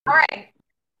All right,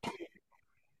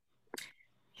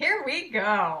 here we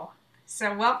go.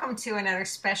 So, welcome to another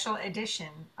special edition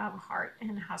of Heart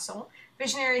and Hustle.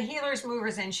 Visionary healers,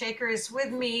 movers, and shakers.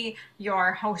 With me,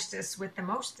 your hostess with the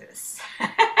mostest,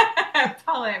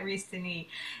 Paulette Ristini.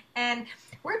 And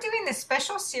we're doing this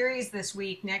special series this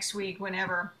week, next week,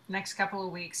 whenever, next couple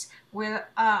of weeks, with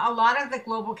a lot of the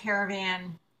Global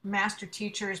Caravan master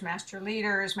teachers, master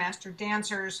leaders, master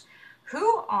dancers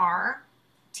who are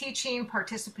teaching,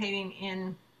 participating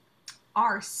in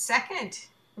our second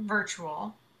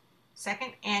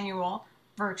annual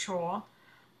virtual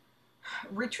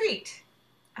retreat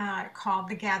called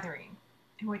The Gathering,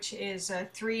 which is a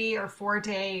 3 or 4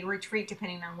 day retreat,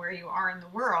 depending on where you are in the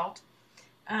world,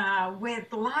 with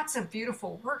lots of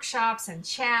beautiful workshops and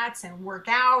chats and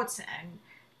workouts and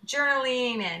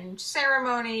journaling and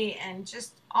ceremony and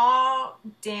just all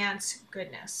dance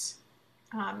goodness,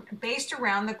 based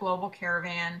around the Global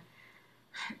Caravan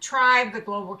tribe, the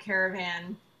Global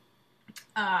Caravan,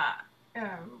 uh,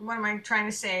 what am I trying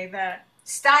to say? The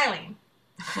styling,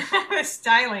 the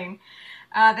styling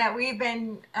that we've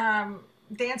been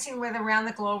dancing with around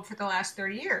the globe for the last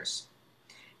 30 years.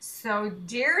 So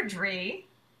Deirdre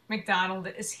Macdonald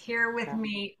is here with Yeah,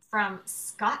 me from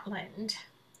Scotland yeah,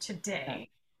 today.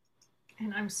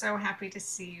 And I'm so happy to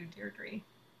see you, Deirdre.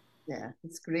 yeah.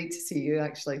 It's great to see you,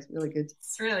 actually. It's really good.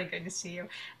 It's really good to see you.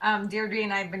 Deirdre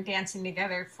and I have been dancing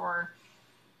together for,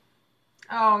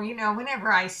 oh,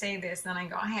 whenever I say this, then I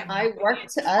go, I have no I idea,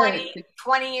 worked out 20, for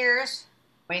 20 years.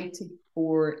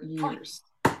 24 20 years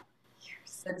years.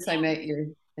 since I met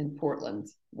you in Portland.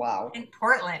 Wow. In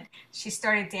Portland. She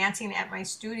started dancing at my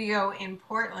studio in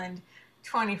Portland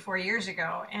 24 years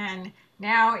ago, and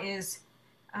now is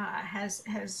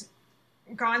has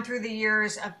gone through the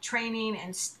years of training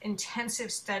and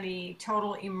intensive study,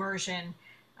 total immersion,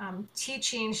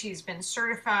 teaching. She's been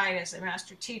certified as a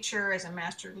master teacher, as a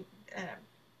master,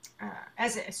 uh,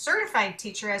 as a certified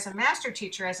teacher, as a master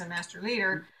teacher, as a master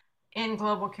leader in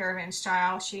Global Caravan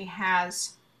style. She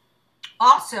has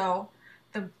also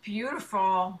the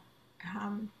beautiful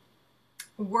um,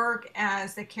 work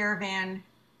as the Caravan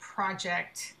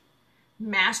Project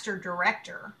master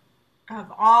director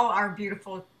of all our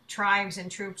beautiful tribes and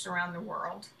troops around the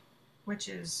world, which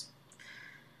is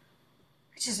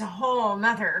which is a whole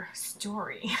nother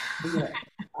story. Yeah.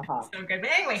 Uh-huh. So good.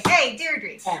 But anyway, hey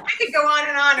Deirdre, Yeah, I could go on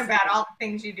and on about all the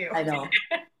things you do. I know.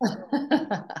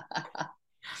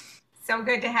 So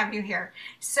good to have you here.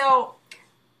 So,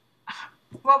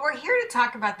 well, we're here to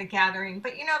talk about the gathering,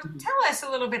 but tell us a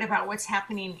little bit about what's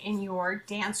happening in your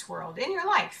dance world, in your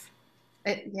life.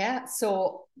 Yeah,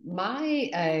 so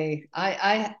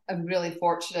I am really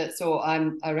fortunate. So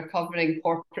I'm a recovering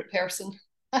corporate person,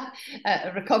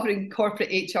 a recovering corporate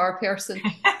HR person.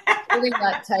 During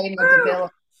that time, I Woo!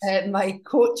 developed my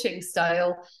coaching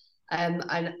style,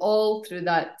 and all through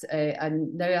that,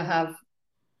 and now I have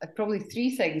probably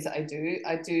three things that I do.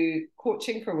 I do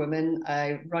coaching for women.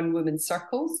 I run women's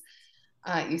circles.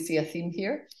 You see a theme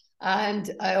here. And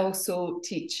I also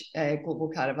teach global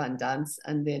caravan dance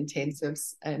and the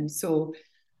intensives. So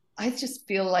I just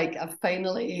feel like I've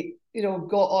finally,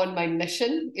 got on my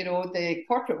mission. The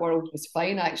corporate world was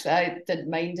fine, actually. I didn't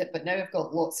mind it, but now I've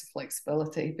got lots of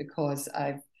flexibility because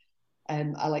I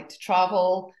like to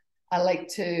travel. I like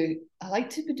to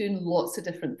be doing lots of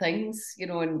different things,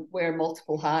 and wear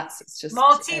multiple hats. It's just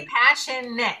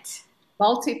Multi-passionate.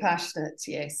 multi-passionate,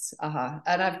 yes.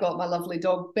 And I've got my lovely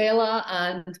dog Bella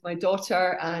and my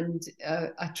daughter and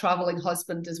a traveling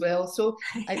husband as well. So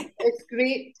it's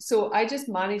great. So I just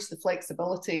manage the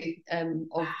flexibility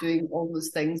of doing all those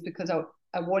things because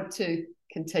I want to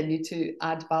continue to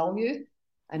add value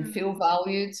and feel Mhm.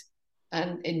 valued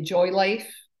and enjoy life,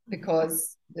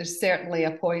 because there's certainly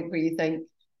a point where you think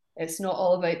it's not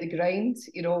all about the grind.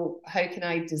 How can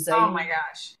I Oh my design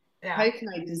gosh. Yeah. how can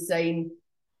I design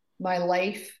my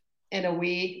life in a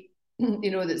way,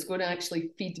 that's going to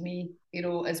actually feed me,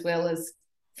 as well as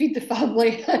feed the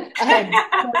family and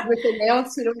everything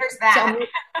else, There's So that.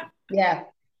 yeah.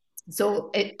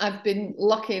 So I've been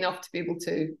lucky enough to be able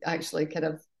to actually kind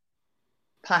of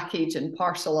package and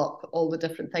parcel up all the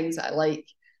different things that I like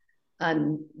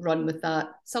and run with that.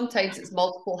 Sometimes it's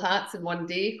multiple hats in one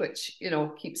day, which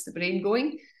keeps the brain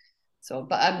going. So,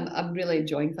 but I'm really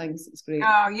enjoying things. It's great.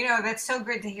 Oh, that's so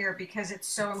good to hear because it's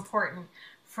so important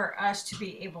for us to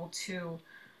be able to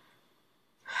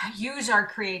use our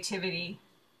creativity,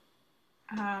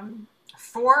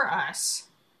 for us,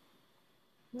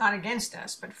 not against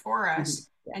us, but for Mhm. us,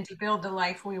 Yeah. and to build the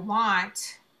life we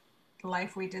want, the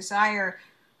life we desire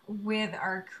with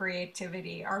our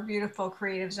creativity, our beautiful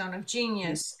creative zone of Mhm.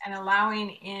 genius, and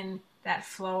allowing in that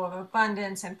flow of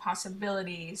abundance and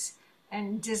possibilities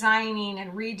and designing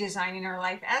and redesigning our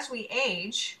life as we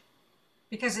age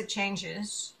because it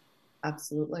changes.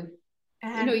 Absolutely.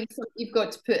 And You've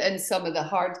got to put in some of the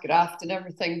hard graft and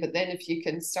everything, but then if you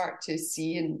can start to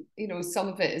see, and some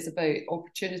of it is about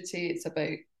opportunity, it's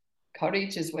about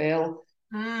courage as well.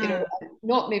 mm,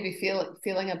 Not maybe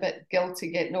feeling a bit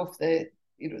guilty getting off the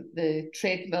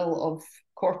treadmill of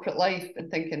corporate life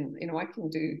and thinking, I can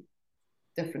do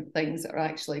different things that are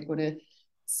actually going to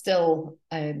still,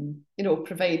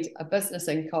 provide a business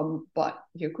income, but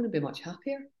you're going to be much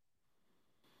happier.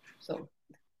 So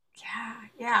yeah,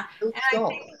 yeah. don't And I stop.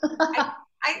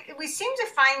 think we seem to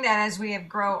find that as we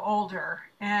grow older.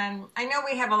 And I know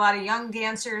we have a lot of young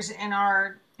dancers in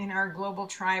our global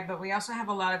tribe, but we also have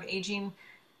a lot of aging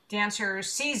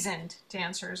dancers, seasoned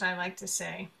dancers, I like to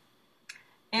say.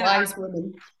 And Wise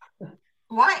women.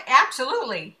 why?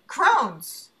 Absolutely,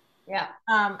 crones, Yeah.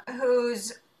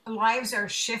 whose lives are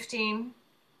shifting,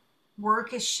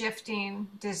 work is shifting,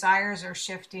 desires are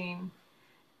shifting,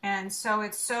 and so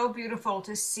it's so beautiful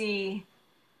to see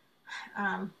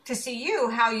you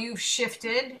how you've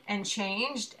shifted and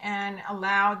changed and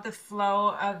allowed the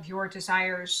flow of your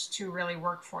desires to really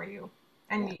work for you,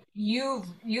 Yeah. and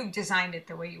you've designed it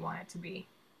the way you want it to be.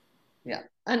 Yeah.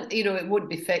 And it won't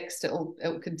be fixed. It'll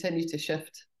continue to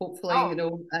shift, hopefully,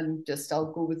 Oh, and just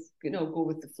I'll go with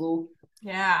the flow.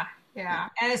 yeah, yeah,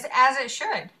 and it's as it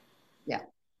should, Yeah.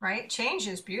 right? Change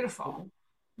is beautiful.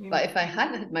 Yeah. You But if I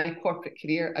hadn't had my corporate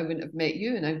career, I wouldn't have met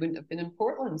you and I wouldn't have been in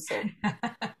Portland. So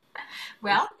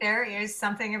Well, there is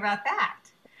something about that.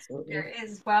 absolutely. There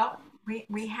is. Well,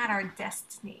 we had our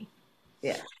destiny.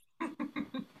 Yeah.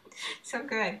 So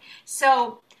good.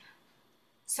 So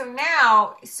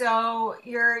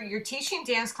you're teaching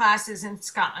dance classes in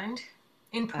Scotland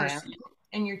in I am. person,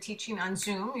 and you're teaching on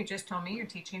Zoom. You just told me you're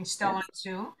teaching still on Yes.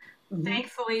 Zoom. Mm-hmm.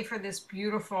 Thankfully for this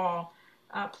beautiful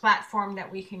platform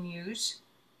that we can use.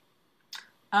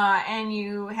 And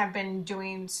you have been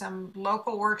doing some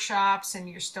local workshops, and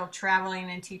you're still traveling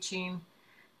and teaching.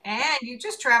 And you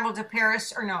just traveled to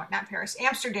Paris, or no, not Paris,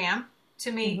 Amsterdam,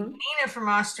 to meet Mm-hmm. Nina from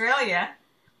Australia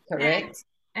and Correct.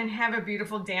 have a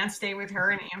beautiful dance day with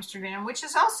her in Amsterdam, which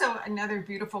is also another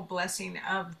beautiful blessing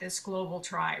of this global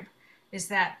tribe, is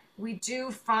that we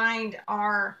do find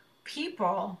our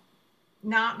people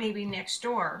not maybe next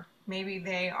door, maybe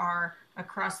they are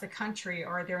across the country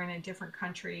or they're in a different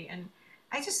country, and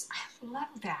I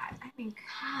love that. I mean,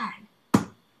 God.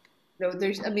 No,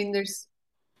 there's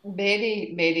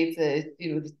many of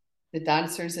the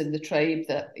dancers in the tribe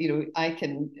that I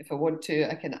can, if I want to,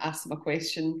 I can ask them a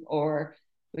question, or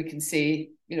we can say,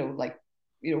 like,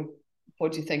 you know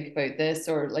what do you think about this,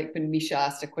 or like when Misha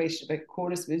asked a question about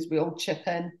chorus moves, we all chip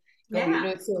in. So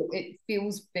Yeah. so it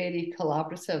feels very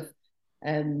collaborative,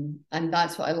 and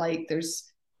that's what I like.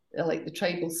 I like the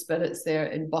tribal spirits there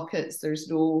in buckets. There's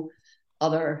no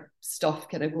other stuff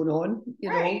kind of going on,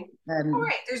 Right. All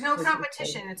right. There's no which is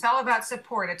competition. It's all about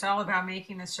support. It's all about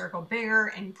making the circle bigger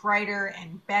and brighter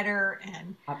and better,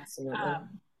 and absolutely.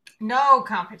 um, no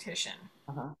competition.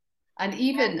 Uh-huh. And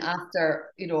even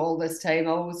after all this time,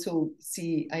 I also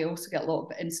get a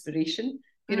lot of inspiration.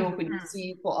 When you Mhm.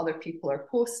 see what other people are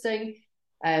posting,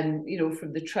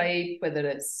 from the tribe, whether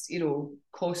it's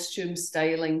costume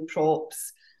styling,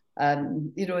 props,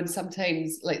 and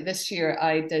sometimes like this year,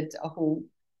 I did a whole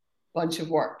bunch of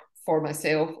work for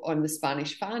myself on the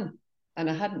Spanish fan. And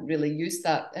I hadn't really used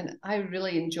that. And I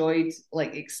really enjoyed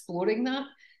like exploring that,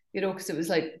 because it was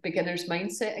like beginner's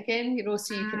mindset again,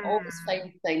 so you can always Mm.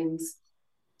 find things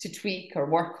to tweak or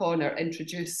work on or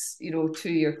introduce, to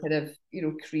your kind of,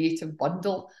 creative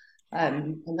bundle. Yeah,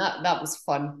 And that was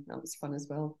fun. That was fun as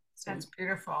well. So that's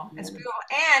beautiful. It's yeah. beautiful.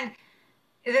 And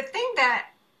the thing that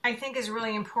I think is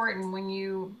really important when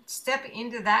you step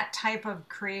into that type of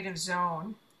creative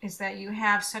zone is that you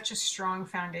have such a strong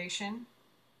foundation.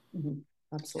 Mm-hmm.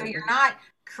 So Absolutely. you're not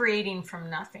creating from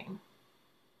nothing,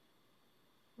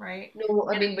 right? No,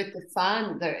 I mean with the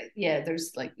fan,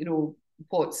 there's like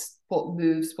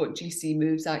what GC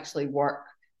moves actually work,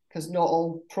 because not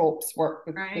all props work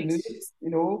with the Right. moves.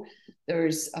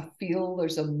 There's a feel,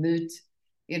 there's a mood.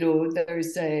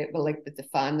 There's well, like with the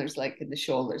fan, there's like in the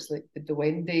shawl, there's like the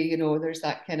duende. There's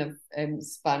that kind of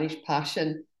Spanish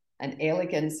passion and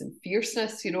elegance and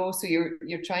fierceness. So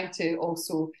you're trying to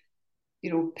also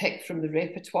pick from the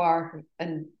repertoire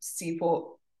and see what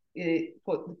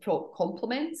the prop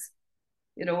complements,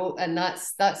 and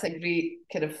that's a great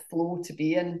kind of flow to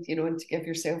be in, and to give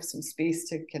yourself some space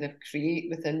to kind of create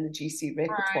within the GC Right.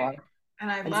 repertoire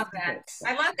And I and love see that. what's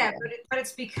I love yeah. that, but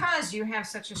it's because you have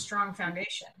such a strong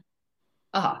foundation.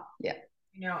 Uh-huh. Yeah.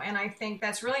 And I think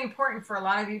that's really important for a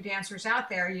lot of you dancers out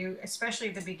there, you, especially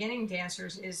the beginning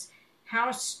dancers, is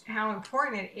how how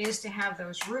important it is to have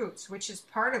those roots, which is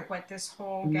part of what this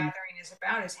whole Mm, gathering is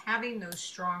about, is having those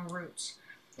strong roots,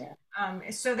 yeah.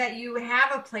 so that you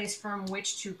have a place from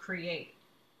which to create.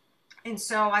 And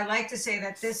so I like to say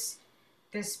that this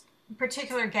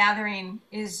particular gathering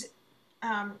is,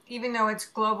 even though it's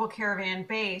global caravan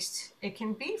based, it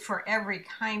can be for every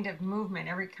kind of movement,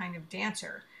 every kind of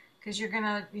dancer, because you're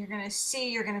gonna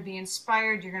see, you're gonna be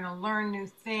inspired, you're gonna learn new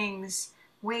things,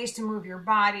 ways to move your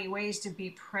body, ways to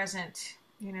be present,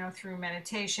 through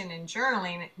meditation and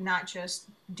journaling, not just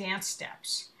dance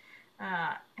steps,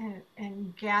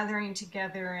 and gathering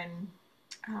together and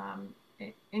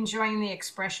enjoying the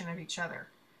expression of each other,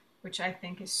 which I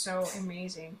think is so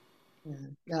amazing. Yeah.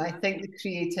 Yeah, I think the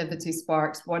creativity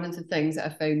sparks. One of the things that I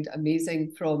found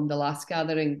amazing from the last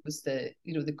gathering was the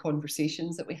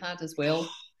conversations that we had as well.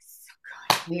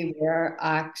 They were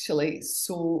actually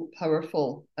so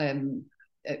powerful.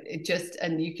 It just,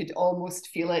 and you could almost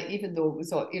feel it, even though it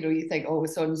was, you think, oh,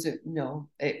 it's on Zoom. No,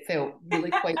 it felt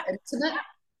really quite intimate,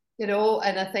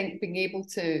 and I think being able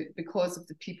to, because of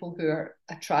the people who are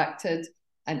attracted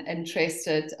and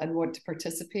interested and want to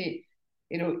participate,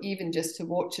 even just to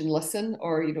watch and listen,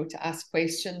 or to ask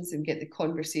questions and get the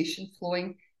conversation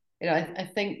flowing. I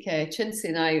think Chinsey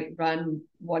and I ran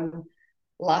one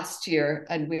last year,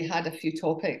 and we had a few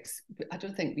topics. I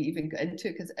don't think we even got into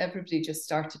it because everybody just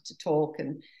started to talk,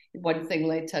 and one thing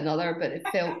led to another. But it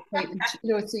felt quite,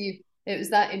 so it was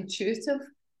that intuitiveness,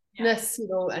 Yeah,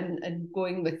 and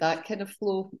going with that kind of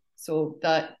flow. So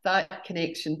that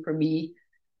connection for me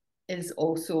is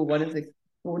also one of the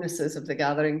bonuses of the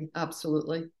gathering.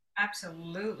 Absolutely.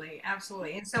 absolutely,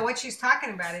 absolutely. And so what she's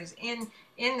talking about is, in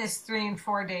this 3 and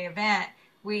 4 day event,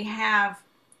 we have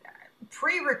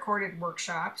pre-recorded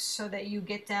workshops so that you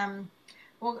get them.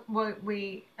 Well,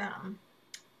 we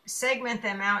segment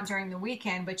them out during the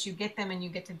weekend, but you get them and you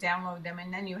get to download them,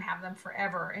 and then you have them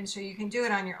forever. And so you can do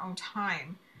it on your own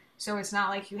time. So it's not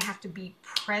like you have to be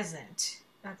present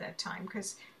at that time,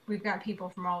 because we've got people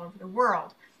from all over the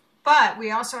world. But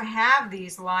we also have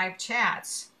these live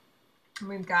chats.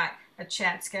 We've got a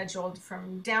chat scheduled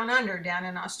from down under, down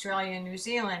in Australia and New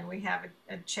Zealand. We have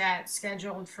a chat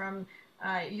scheduled from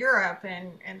Europe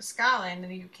and Scotland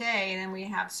and the UK, and then we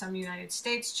have some United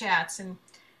States chats. And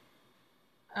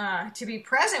to be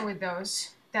present with those,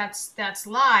 that's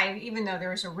live. Even though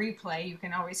there's a replay, you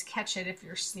can always catch it if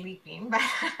you're sleeping, but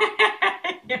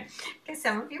because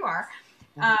some of you are.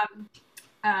 Um,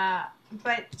 uh,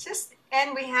 but just,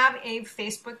 and we have a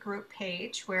Facebook group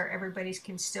page where everybody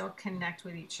can still connect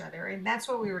with each other, and that's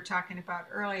what we were talking about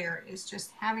earlier, is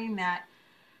just having that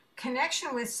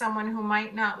connection with someone who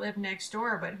might not live next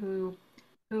door, but who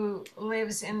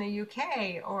lives in the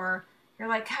UK, or you're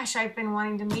like, gosh, I've been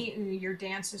wanting to meet you. Your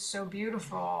dance is so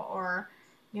beautiful, or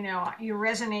you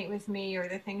resonate with me, or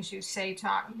the things you say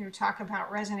talk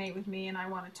about resonate with me, and I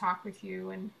want to talk with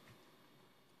you. And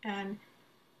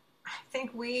I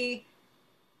think we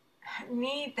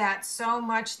need that so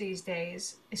much these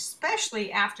days,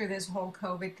 especially after this whole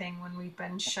COVID thing, when we've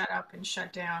been shut up and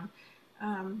shut down,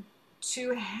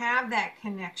 to have that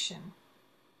connection.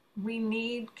 We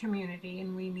need community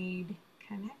and we need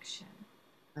connection.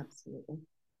 Absolutely.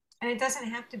 And it doesn't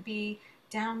have to be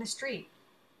down the street.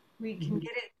 We can Mm-hmm.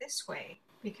 get it this way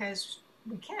because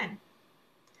we can.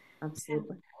 And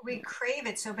Absolutely. we crave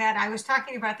it so bad. I was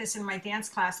talking about this in my dance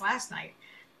class last night.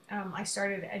 I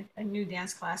started a new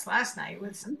dance class last night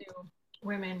with some new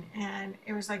women, and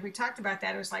it was like we talked about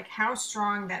that. It was like how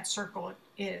strong that circle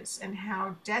is and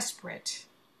how desperate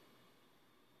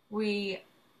we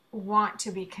want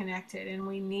to be connected, and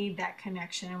we need that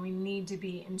connection, and we need to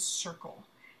be in circle.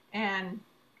 And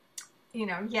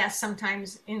yes,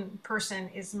 sometimes in person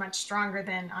is much stronger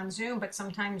than on Zoom, but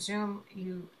sometimes Zoom,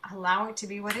 you allow it to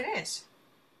be what it is.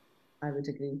 I would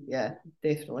agree. Yeah,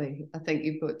 definitely. I think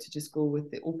you've got to just go with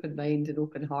the open mind and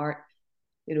open heart,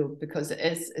 because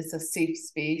it's a safe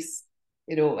space,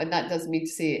 and that doesn't mean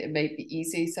to say it might be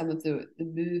easy. Some of the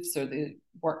moves or the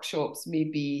workshops may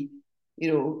be,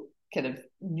 kind of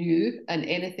new, and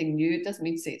anything new, it doesn't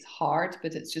mean to say it's hard,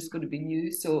 but it's just going to be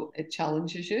new. So it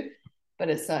challenges you. But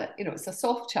it's a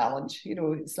soft challenge,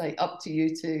 it's like up to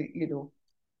you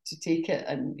to take it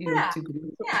and Yeah, to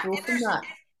yeah. grow And from that.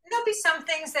 there'll be some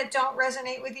things that don't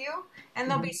resonate with you, and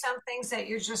there'll be Mm-hmm. some things that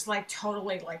you're just like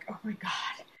totally like, oh my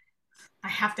God, I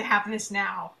have to have this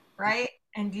now, right?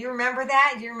 And do you remember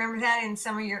that? Do you remember that in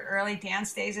some of your early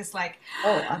dance days? It's like,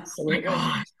 Oh, oh my absolutely.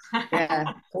 God. Yeah,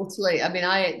 totally. I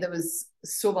mean, there was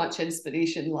so much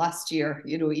inspiration last year,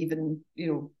 even,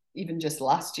 even just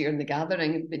last year in the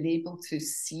gathering, and been able to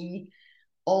see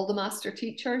all the master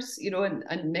teachers,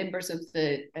 and members of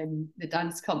the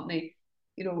dance company,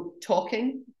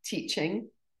 talking, teaching,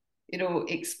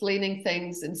 explaining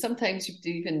things. And sometimes you do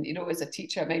even, as a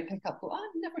teacher, I might pick up, oh,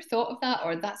 I've never thought of that,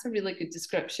 or that's a really good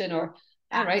description, or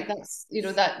all right, that's,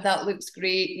 that looks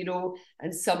great,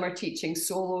 and some are teaching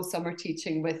solo, some are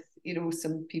teaching with,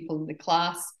 some people in the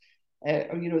class,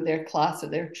 or, their class or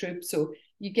their troop. So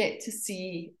you get to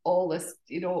see all this,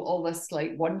 all this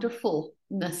like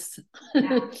wonderfulness.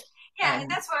 Yeah,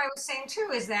 and that's what I was saying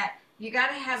too, is that you got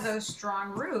to have those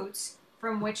strong roots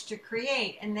from which to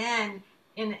create. And then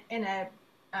in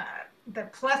the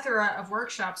plethora of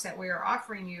workshops that we are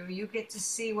offering you, you get to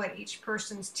see what each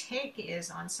person's take is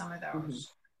on some of those. Mm-hmm.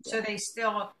 Yeah. So they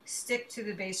still stick to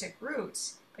the basic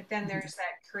roots, but then there's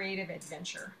that creative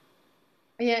adventure.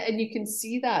 Yeah, and you can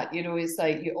see that, it's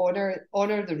like you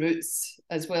honor the roots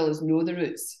as well as know the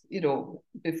roots,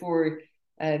 before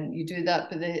you do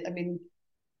that. But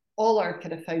all our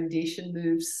kind of foundation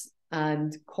moves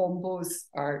and combos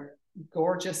are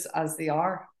gorgeous as they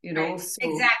are, Right. So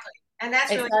exactly. And that's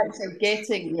it's really actually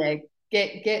getting,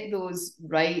 get those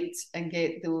right and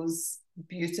get those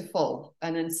beautiful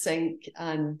and in sync,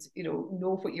 and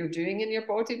know what you're doing in your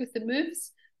body with the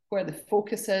moves, where the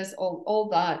focus is, all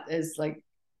that is like,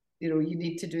 you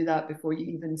need to do that before you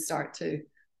even start to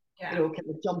kind of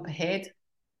jump ahead.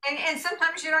 And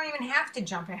sometimes you don't even have to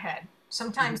jump ahead.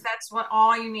 Sometimes that's what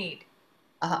all you need.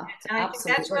 And I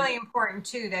think that's really important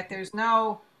too, that there's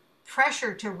no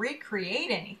pressure to recreate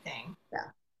anything.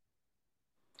 Yeah.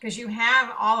 Because you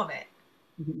have all of it.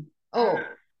 Oh,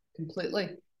 completely.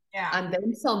 Yeah. And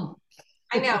then some.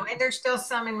 I know. And there's still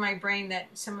some in my brain that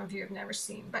some of you have never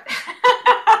seen, but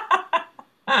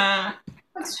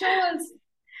let's show us.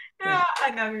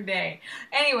 Another day.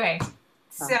 Anyway,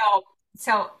 so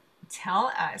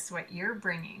tell us what you're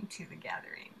bringing to the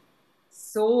gathering.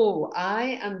 So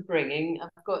I am bringing,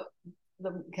 I've got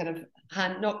them kind of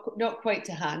hand, not quite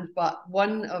to hand, but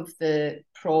one of the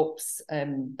props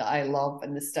that I love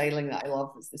and the styling that I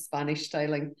love is the Spanish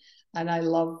styling. And I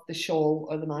love the shawl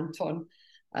or the manton.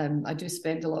 I do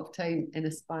spend a lot of time in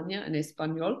España, in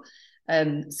Espanol.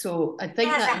 So I think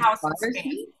that inspires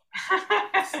me.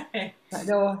 I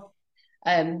know.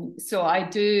 So I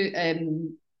do,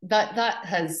 that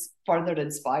has further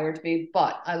inspired me,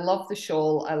 but I love the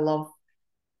shawl. I love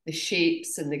the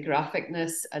shapes and the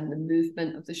graphicness and the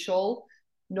movement of the shawl,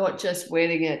 not just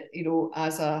wearing it,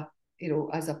 as a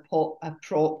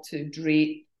prop to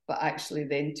drape, but actually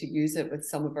then to use it with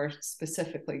some of our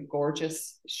specifically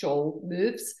gorgeous shawl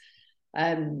moves.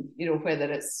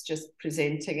 Whether it's just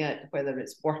presenting it, whether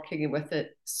it's working with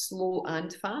it slow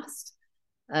and fast.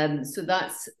 So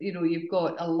that's, you've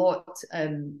got a lot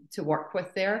to work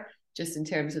with there, just in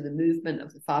terms of the movement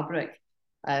of the fabric.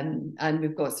 And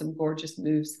we've got some gorgeous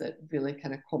moves that really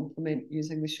kind of complement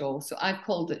using the shawl. So I've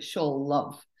called it Shawl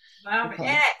Love. Love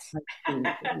it.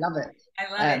 Love it.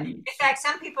 I love it. In fact,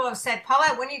 some people have said,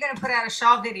 Paulette, when are you going to put out a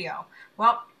shawl video?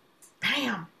 Well,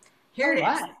 bam, here it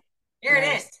is. Here it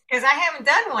is, because I haven't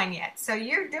done one yet. So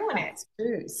you're doing it.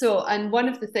 True. So, and one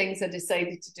of the things I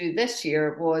decided to do this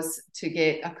year was to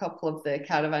get a couple of the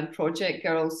Caravan project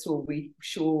girls, so we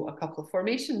show a couple of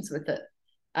formations with it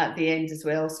at the end as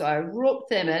well. So I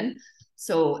roped them in.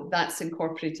 So that's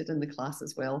incorporated in the class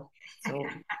as well. So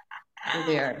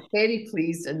they're very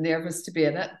pleased and nervous to be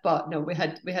in it. But no, we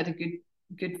had a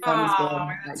good fun as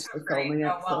well. That's so great.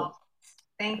 Well,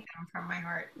 thank them from my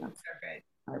heart. That's so good.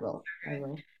 I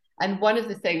will. And one of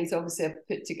the things, obviously, I've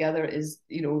put together is,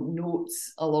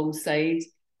 notes alongside.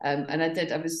 And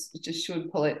I was just showing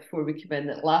Paulette before we came in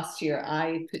that last year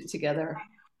I put together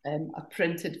a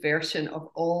printed version of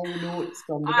all the notes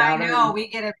from the gathering. I know, we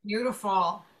get a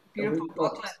beautiful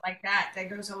booklet like that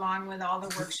goes along with all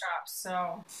the workshops.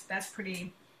 So that's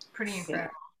pretty incredible. Yeah.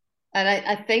 And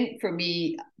I think for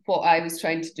me, what I was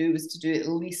trying to do was to do at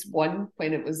least one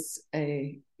when it was,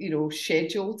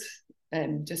 scheduled,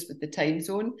 just with the time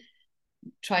zone.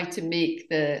 Try to make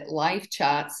the live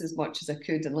chats as much as I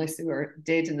could, unless they were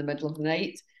dead in the middle of the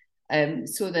night,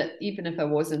 so that even if I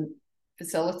wasn't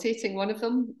facilitating one of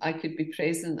them, I could be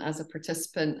present as a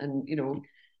participant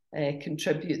and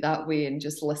contribute that way and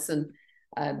just listen.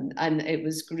 And it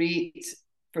was great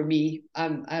for me.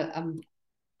 I'm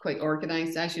quite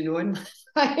organized, as you know, in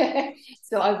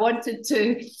so I wanted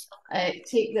to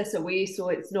take this away so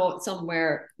it's not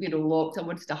somewhere locked. I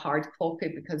wanted a hard copy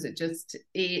because it's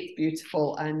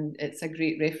beautiful and it's a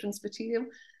great reference material.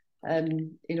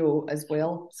 as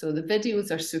well. So the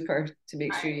videos are super to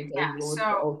make sure you Yeah. download, but So,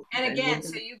 also and again, download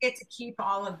so them. you get to keep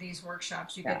all of these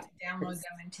workshops. You get Yeah, to download it's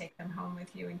them and take them home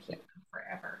with you and keep them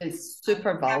forever. it's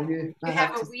super value, I You have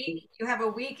have to a say. week. You have a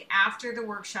week after the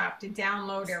workshop to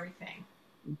download everything.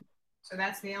 So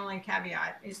that's the only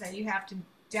caveat, is that you have to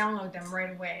download them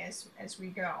right away as we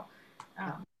go.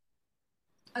 Um,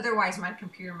 Otherwise, my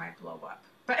computer might blow up.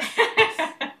 But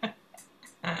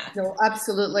No,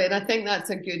 absolutely. And I think that's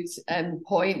a good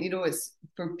point. It's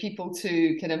for people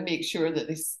to kind of make sure that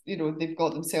they've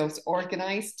got themselves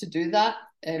organized to do that,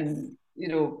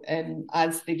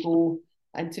 as they go,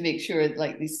 and to make sure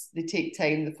like they take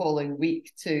time the following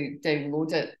week to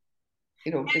download it,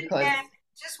 because and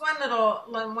just one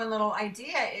little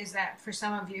idea is that for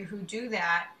some of you who do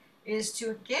that is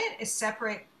to get a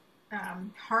separate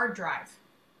hard drive.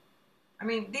 I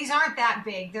mean, these aren't that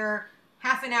big. They're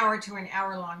half an hour to an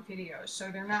hour long videos, so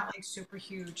they're not like super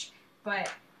huge.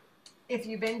 But if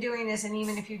you've been doing this, and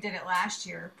even if you did it last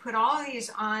year, put all of these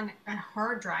on a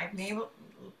hard drive,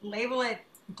 label it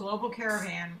Global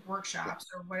Caravan workshops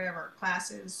or whatever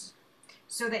classes,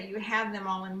 so that you have them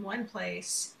all in one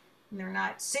place and they're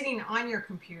not sitting on your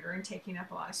computer and taking up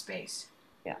a lot of space.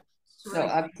 yeah, no, Really,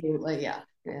 absolutely, yeah,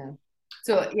 yeah.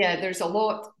 So yeah, there's a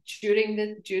lot during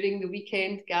the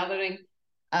weekend gathering,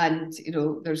 and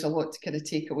there's a lot to kind of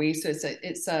take away. So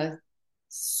it's a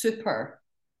super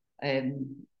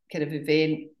kind of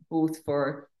event, both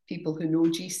for people who know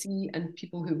GC and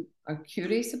people who are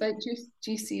curious about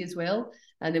GC as well,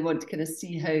 and they want to kind of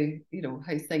see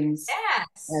how things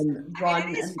yes. I mean, run,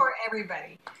 it is for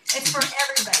everybody. It's for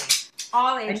everybody,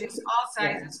 all and ages, all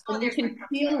yeah, sizes, all and you different. can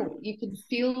feel you can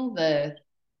feel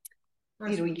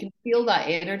that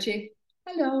energy.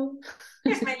 Hello.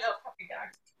 Here's my little puppy dog.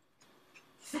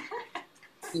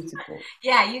 Beautiful.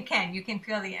 Yeah, you can. You can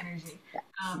feel the energy. Yeah.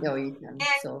 Um, No, you can. and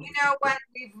So you know what?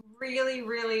 We've really,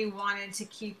 really wanted to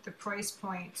keep the price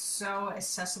point so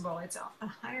accessible. It's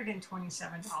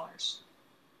 $127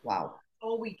 wow.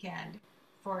 full weekend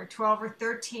for 12 or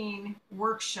 13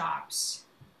 workshops.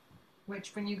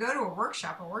 Which, when you go to a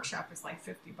workshop is like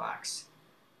 $50.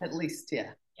 At least,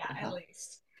 yeah. Yeah, at Uh-huh.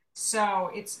 least.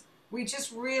 So we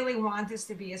just really want this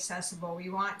to be accessible. We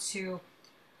want to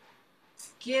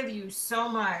give you so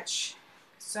much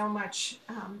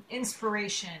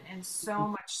inspiration and so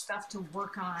much stuff to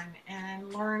work on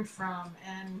and learn from.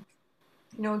 And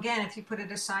again, if you put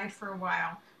it aside for a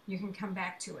while, you can come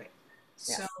back to it.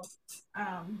 So Yes.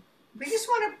 we just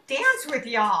want to dance with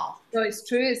y'all. No, it's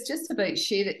true. It's just about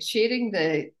sharing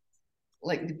the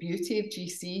beauty of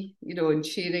GC, and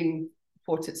sharing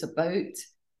what it's about,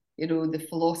 the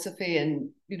philosophy, and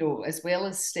as well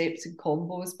as steps and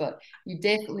combos. But you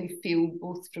definitely feel,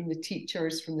 both from the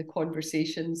teachers, from the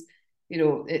conversations,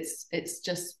 it's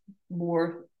just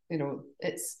more,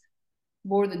 it's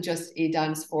more than just a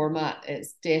dance format.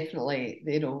 It's definitely,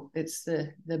 it's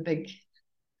the big.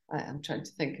 I'm trying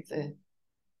to think of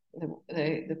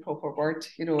the proper word.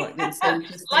 Instead of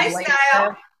just saying Lifestyle.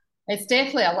 lifestyle, it's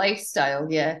definitely a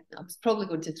lifestyle. Yeah, I was probably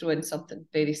going to throw in something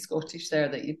very Scottish there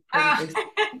that you'd Uh, probably.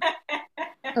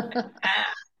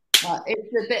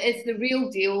 It's the real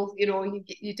deal.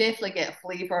 You definitely get a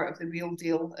flavour of the real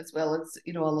deal, as well as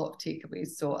a lot of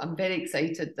takeaways. So I'm very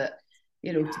excited that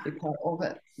to be part of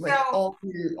it with so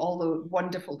all the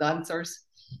wonderful dancers.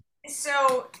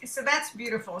 so that's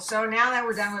beautiful. So now that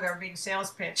we're done with our big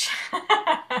sales pitch,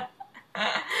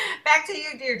 back to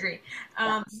you, Deirdre.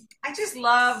 Yeah, I just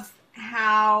love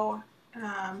how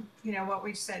what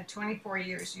we've said. 24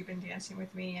 years you've been dancing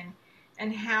with me,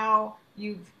 and how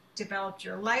you've developed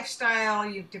your lifestyle,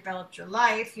 you've developed your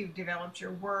life, you've developed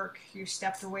your work, you've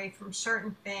stepped away from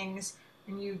certain things,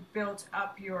 and you've built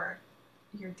up your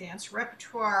dance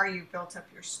repertoire, you've built up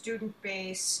your student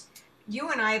base. You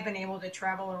and I have been able to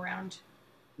travel around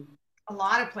a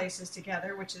lot of places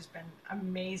together, which has been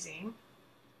amazing.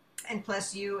 And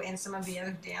plus, you and some of the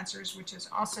other dancers, which has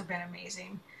also been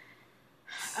amazing.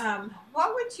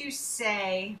 What would you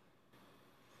say?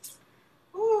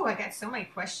 Ooh, I got so many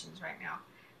questions right now.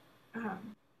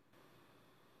 Um,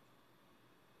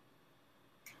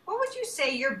 what would you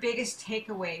say your biggest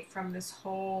takeaway from this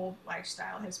whole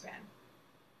lifestyle has been?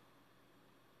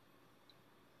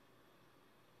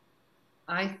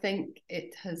 I think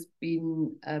it has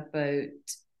been about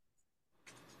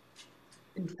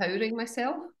empowering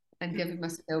myself and giving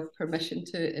myself permission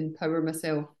to empower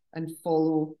myself and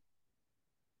follow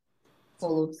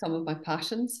some of my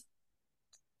passions.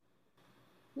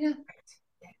 Yeah,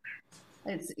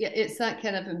 it's that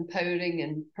kind of empowering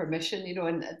and permission,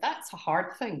 and that's a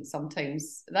hard thing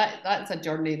sometimes. That's a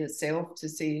journey in itself, to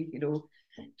say,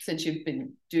 since you've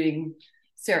been doing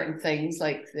certain things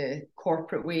like the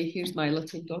corporate way. Here's my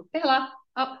little dog, Bella,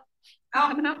 up, Oh,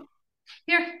 coming up,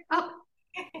 here, up.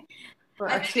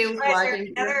 Our tail's pleasure,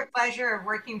 wagging. another pleasure of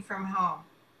working from home.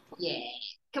 Yeah,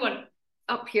 come on,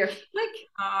 up here. Look.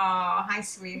 Oh, hi,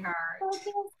 sweetheart.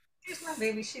 Here's my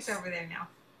baby. She's over there now.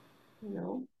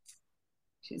 No,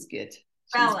 she's good. She's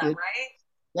Bella, good. right?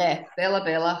 Yeah, Bella,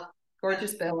 Bella,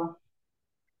 gorgeous Bella.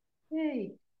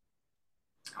 Yay.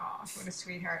 Oh, what a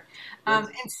sweetheart. Good. And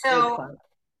Good so, fun.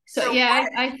 So so yeah,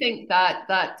 what? I think that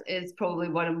that is probably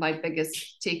one of my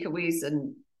biggest takeaways,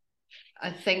 and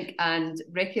I think and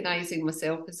recognizing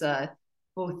myself as a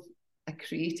both a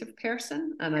creative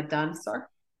person and a dancer.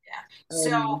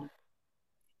 Yeah. Um,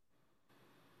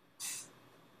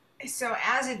 So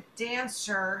as a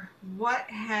dancer, what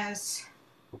does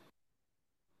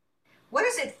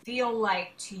it feel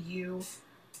like to you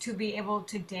to be able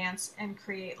to dance and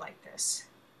create like this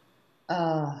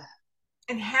uh,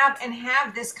 and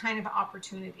have this kind of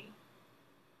opportunity?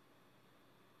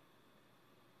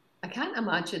 I can't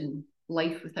imagine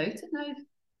life without it now.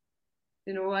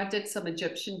 You know, I did some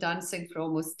Egyptian dancing for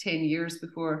almost 10 years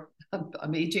before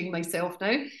I'm aging myself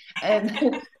now.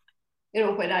 You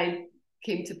know, when I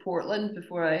came to Portland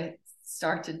before I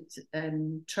started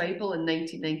tribal in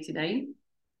 1999,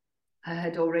 I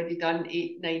had already done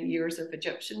 8, 9 years of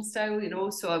Egyptian style, you know,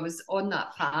 so I was on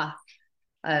that path.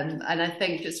 And I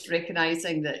think just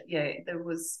recognizing that, yeah, there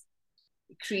was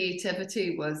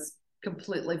creativity was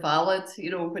completely valid, you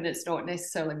know, when it's not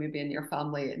necessarily maybe in your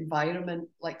family environment,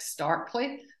 like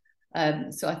starkly.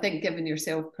 So I think giving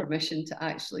yourself permission to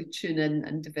actually tune in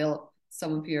and develop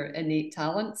some of your innate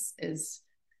talents is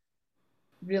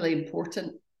really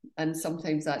important. And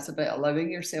sometimes that's about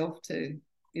allowing yourself to,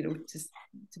 you know, to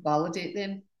validate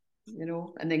them, you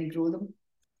know, and then grow them.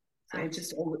 So Nice.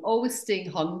 just always staying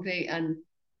hungry and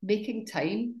making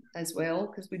time as well,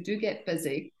 because we do get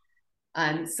busy.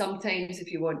 And sometimes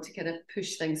if you want to kind of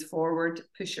push things forward,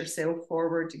 push yourself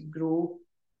forward and grow,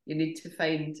 you need to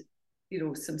find, you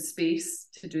know, some space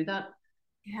to do that.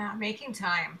 Yeah, making So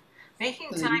time then,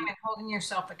 and holding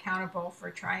yourself accountable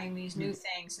for trying these new mhm,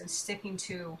 things and sticking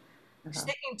to uh-huh,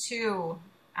 sticking to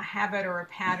a habit or a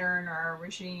pattern or a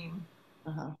regime.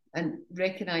 and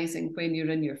recognizing when you're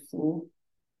in your flow,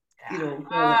 you Yeah. know,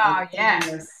 Oh, when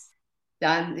you're yes.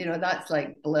 done, you know, that's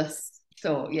like bliss.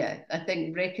 So yeah, I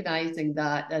think recognizing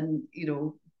that and, you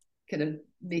know, kind of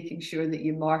making sure that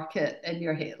you mark it in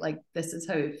your head, like this is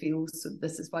how it feels. So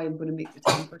this is why I'm going to make the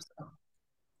time for stuff,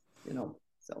 you know.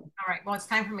 So All right. Well, it's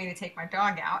time for me to take my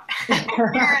dog out.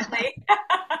 Apparently.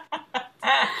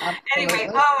 Anyway,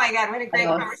 absolutely. oh my God, what a I great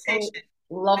know, so conversation.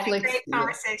 What a lovely to great see you.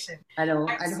 conversation. I know,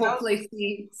 I'm and so, hopefully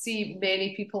see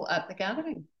many people at the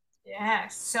gathering.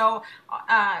 yes. So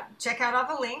check out all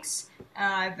the links.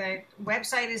 The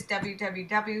website is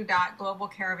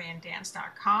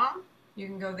www.globalcaravandance.com. You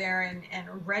can go there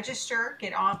and register,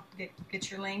 get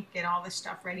your link, get all the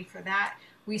stuff ready for that.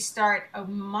 We start a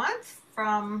month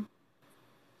from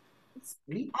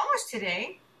Sweet. almost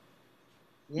today,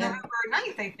 Yeah, November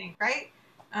 9th, I think, right?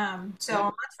 So a yeah,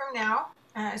 month from now,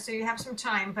 so you have some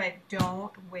time, but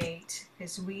don't wait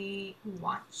because we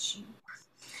want you.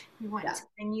 We want yeah. to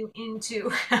bring you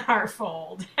into our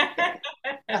fold and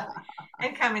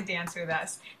come and dance with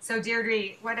us. So,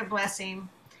 Deirdre, what a blessing.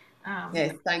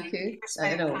 Yes, thank Thank you you. for I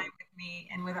spending know. time with me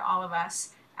and with all of us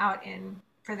out in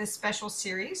for this special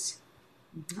series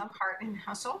Mhm. of Heart and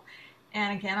Hustle.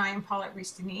 And again, I am Paulette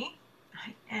Ristini.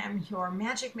 I am your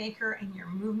magic maker and your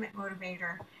movement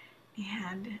motivator.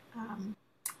 And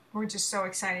we're just so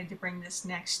excited to bring this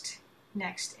next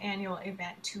annual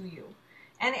event to you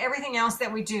and everything else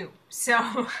that we do. So,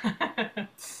 all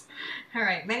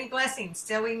right, many blessings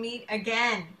till we meet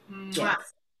again. Mwah.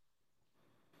 Yes.